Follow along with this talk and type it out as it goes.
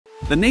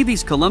The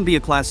Navy's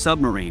Columbia-class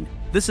submarine.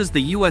 This is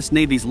the U.S.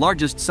 Navy's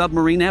largest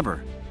submarine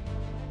ever.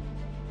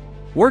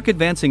 Work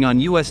advancing on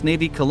U.S.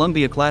 Navy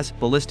Columbia-class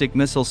ballistic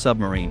missile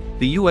submarine.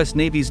 The U.S.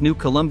 Navy's new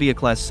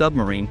Columbia-class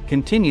submarine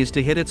continues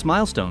to hit its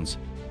milestones.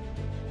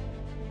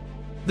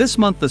 This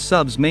month the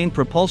sub's main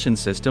propulsion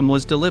system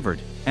was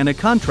delivered, and a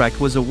contract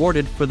was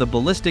awarded for the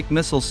ballistic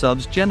missile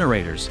sub's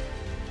generators.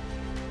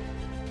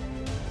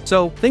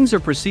 So, things are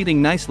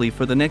proceeding nicely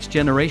for the next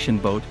generation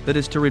boat that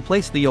is to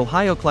replace the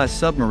Ohio-class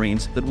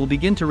submarines that will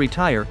begin to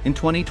retire in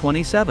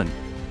 2027.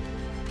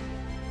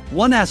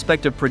 One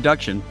aspect of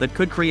production that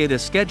could create a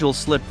schedule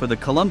slip for the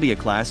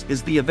Columbia-class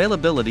is the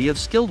availability of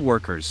skilled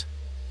workers.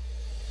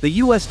 The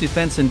U.S.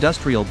 Defense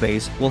Industrial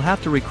Base will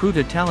have to recruit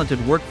a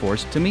talented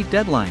workforce to meet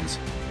deadlines.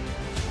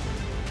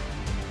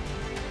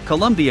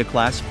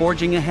 Columbia-class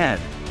forging ahead.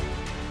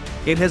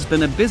 It has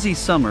been a busy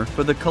summer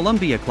for the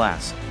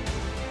Columbia-class.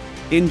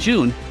 In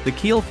June, the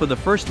keel for the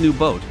first new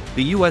boat,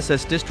 the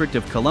USS District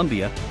of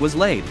Columbia, was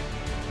laid.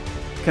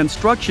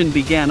 Construction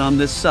began on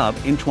this sub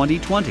in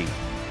 2020.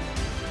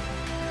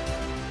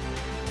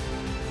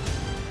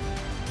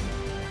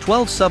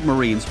 12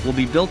 submarines will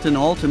be built in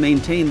all to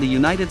maintain the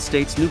United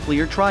States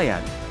nuclear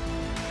triad.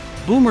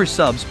 Boomer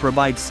subs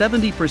provide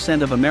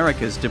 70% of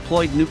America's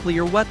deployed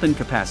nuclear weapon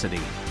capacity.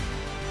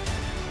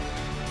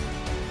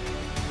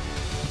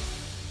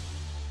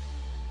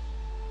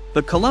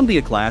 The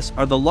Columbia-class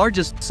are the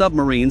largest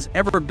submarines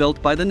ever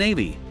built by the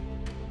Navy.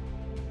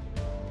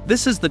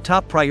 This is the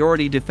top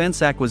priority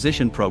defense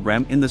acquisition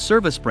program in the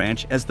service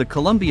branch, as the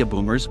Columbia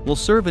boomers will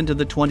serve into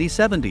the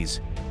 2070s.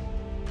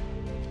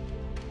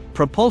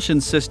 Propulsion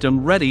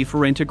system ready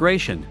for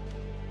integration.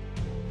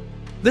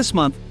 This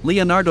month,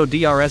 Leonardo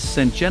DRS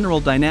sent General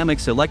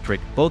Dynamics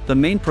Electric both the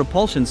main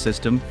propulsion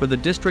system for the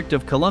District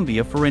of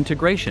Columbia for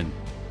integration.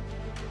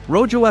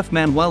 Rojo F.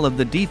 Manuel of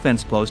the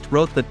Defense Post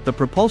wrote that the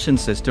propulsion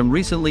system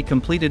recently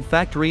completed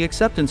factory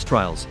acceptance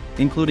trials,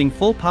 including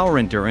full power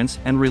endurance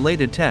and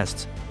related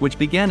tests, which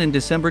began in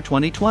December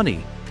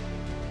 2020.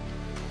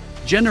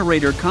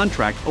 Generator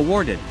contract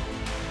awarded.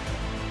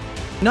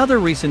 In other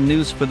recent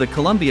news for the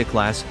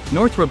Columbia-class,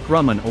 Northrop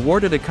Grumman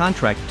awarded a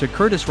contract to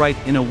Curtiss-Wright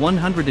in a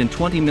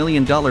 $120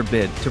 million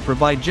bid to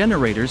provide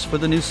generators for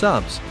the new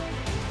subs.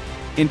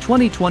 In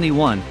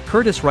 2021,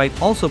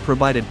 Curtiss-Wright also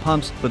provided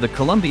pumps for the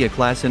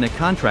Columbia-class in a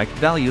contract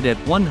valued at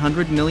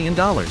 $100 million.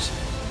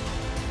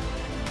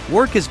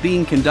 Work is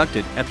being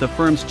conducted at the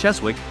firm's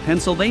Cheswick,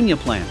 Pennsylvania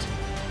plant.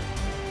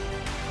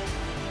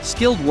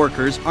 Skilled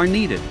workers are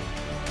needed.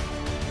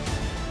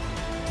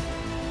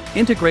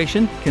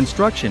 Integration,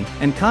 construction,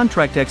 and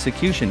contract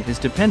execution is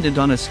dependent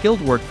on a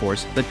skilled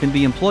workforce that can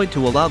be employed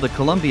to allow the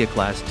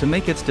Columbia-class to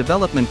make its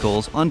development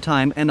goals on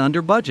time and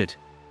under budget.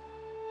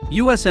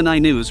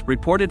 USNI News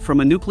reported from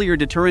a nuclear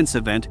deterrence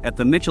event at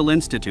the Mitchell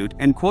Institute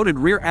and quoted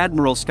Rear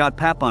Admiral Scott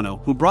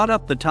Pappano, who brought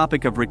up the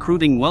topic of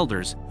recruiting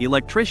welders,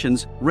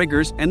 electricians,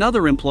 riggers, and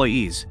other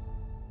employees.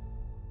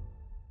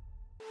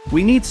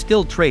 "We need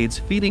skilled trades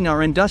feeding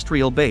our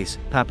industrial base,"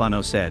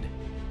 Pappano said.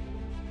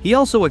 He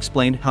also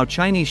explained how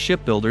Chinese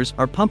shipbuilders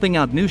are pumping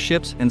out new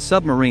ships and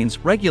submarines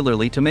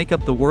regularly to make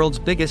up the world's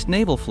biggest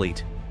naval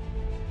fleet.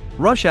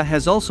 Russia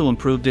has also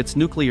improved its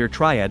nuclear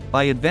triad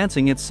by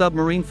advancing its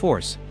submarine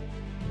force.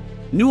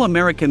 New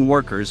American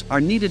workers are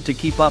needed to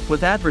keep up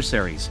with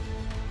adversaries.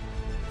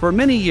 For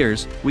many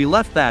years, we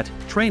left that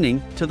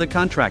training to the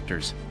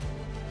contractors.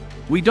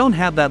 We don't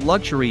have that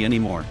luxury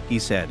anymore, he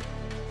said.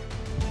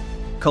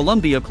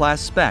 Columbia-class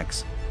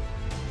specs.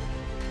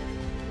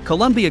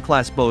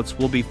 Columbia-class boats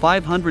will be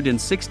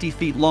 560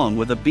 feet long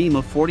with a beam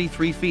of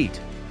 43 feet.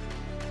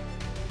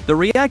 The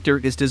reactor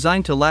is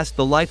designed to last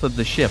the life of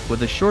the ship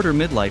with a shorter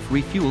midlife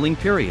refueling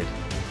period.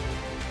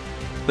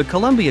 The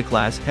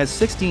Columbia-class has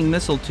 16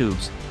 missile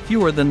tubes,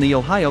 fewer than the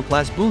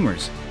Ohio-class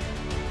boomers.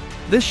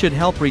 This should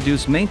help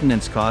reduce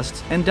maintenance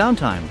costs and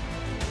downtime.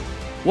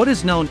 What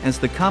is known as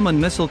the Common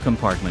Missile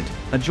Compartment,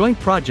 a joint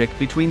project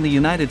between the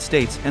United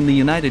States and the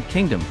United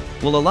Kingdom,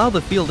 will allow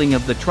the fielding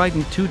of the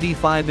Trident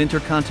 2D5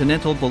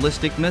 intercontinental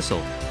ballistic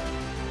missile.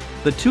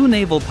 The two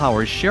naval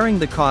powers sharing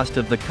the cost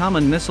of the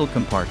Common Missile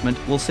Compartment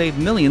will save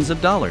millions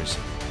of dollars.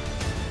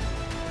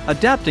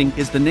 Adapting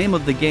is the name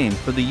of the game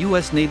for the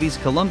U.S. Navy's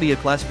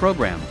Columbia-class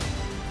program.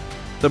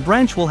 The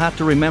branch will have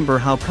to remember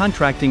how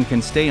contracting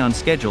can stay on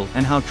schedule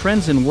and how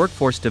trends in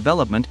workforce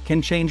development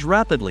can change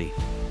rapidly.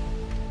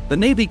 The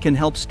Navy can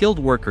help skilled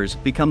workers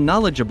become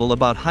knowledgeable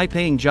about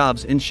high-paying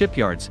jobs in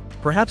shipyards,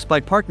 perhaps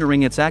by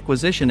partnering its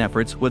acquisition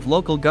efforts with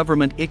local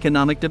government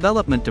economic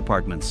development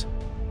departments.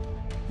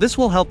 This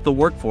will help the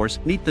workforce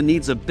meet the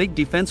needs of big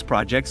defense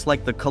projects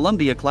like the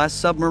Columbia-class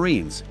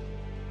submarines.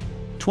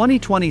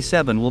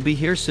 2027 will be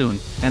here soon,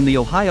 and the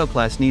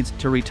Ohio-class needs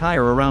to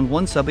retire around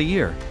one sub a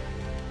year.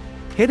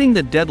 Hitting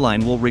the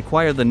deadline will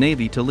require the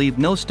Navy to leave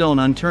no stone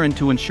unturned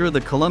to ensure the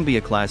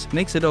Columbia-class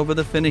makes it over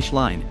the finish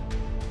line.